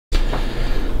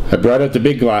I brought out the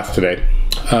big glass today.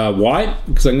 Why?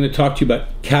 Because I'm going to talk to you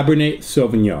about Cabernet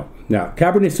Sauvignon. Now,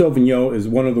 Cabernet Sauvignon is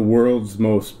one of the world's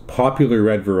most popular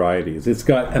red varieties. It's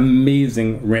got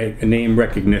amazing name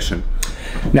recognition.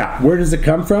 Now, where does it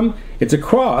come from? It's a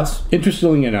cross,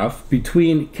 interestingly enough,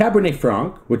 between Cabernet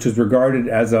Franc, which is regarded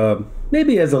as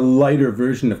maybe as a lighter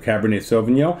version of Cabernet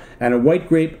Sauvignon, and a white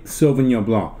grape Sauvignon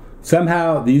Blanc.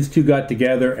 Somehow, these two got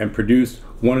together and produced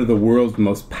one of the world's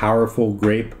most powerful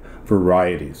grape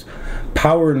varieties.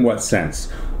 Power in what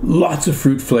sense? Lots of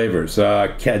fruit flavors,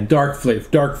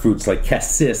 dark fruits like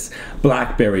cassis,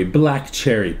 blackberry, black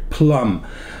cherry, plum.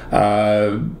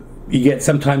 You get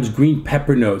sometimes green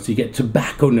pepper notes. You get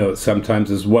tobacco notes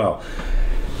sometimes as well.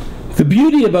 The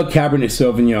beauty about Cabernet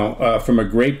Sauvignon from a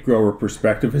grape grower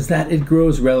perspective is that it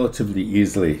grows relatively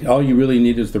easily. All you really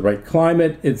need is the right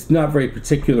climate. It's not very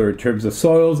particular in terms of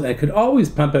soils, and it could always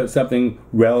pump out something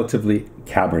relatively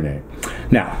Cabernet.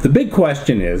 Now, the big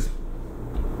question is,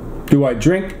 do I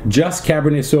drink just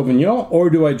Cabernet Sauvignon or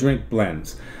do I drink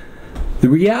blends? The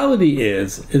reality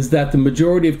is that the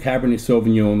majority of Cabernet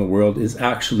Sauvignon in the world is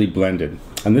actually blended.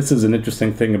 And this is an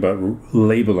interesting thing about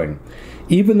labeling.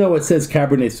 Even though it says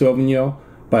Cabernet Sauvignon,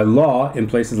 by law in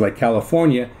places like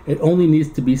California, it only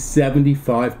needs to be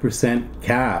 75%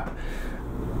 Cab.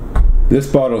 This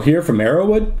bottle here from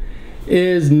Arrowwood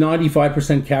is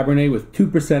 95% Cabernet with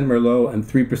 2% Merlot and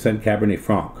 3% Cabernet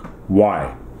Franc.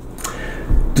 Why?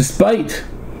 Despite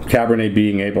Cabernet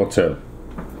being able to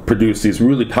produce these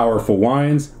really powerful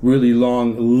wines, really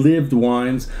long-lived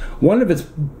wines, one of its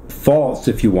faults,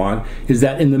 if you want, is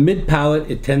that in the mid-palate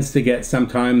it tends to get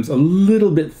sometimes a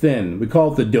little bit thin. We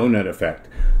call it the donut effect.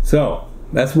 So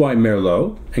that's why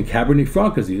Merlot and Cabernet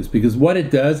Franc is used, because what it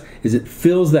does is it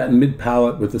fills that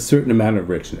mid-palate with a certain amount of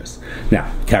richness.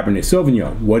 Now, Cabernet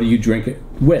Sauvignon, what do you drink it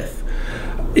with?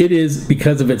 It is,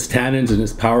 because of its tannins and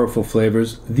its powerful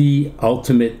flavors, the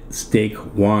ultimate steak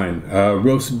wine.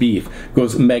 Roast beef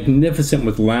goes magnificent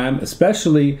with lamb,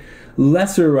 especially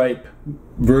lesser ripe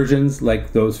versions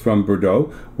like those from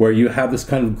Bordeaux, where you have this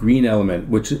kind of green element,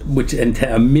 which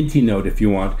a minty note, if you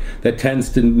want, that tends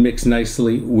to mix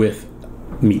nicely with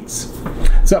meats.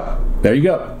 So there you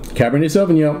go. Cabernet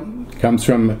Sauvignon comes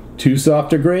from two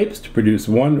softer grapes to produce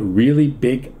one really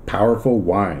big, powerful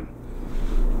wine.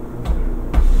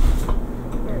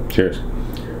 Cheers.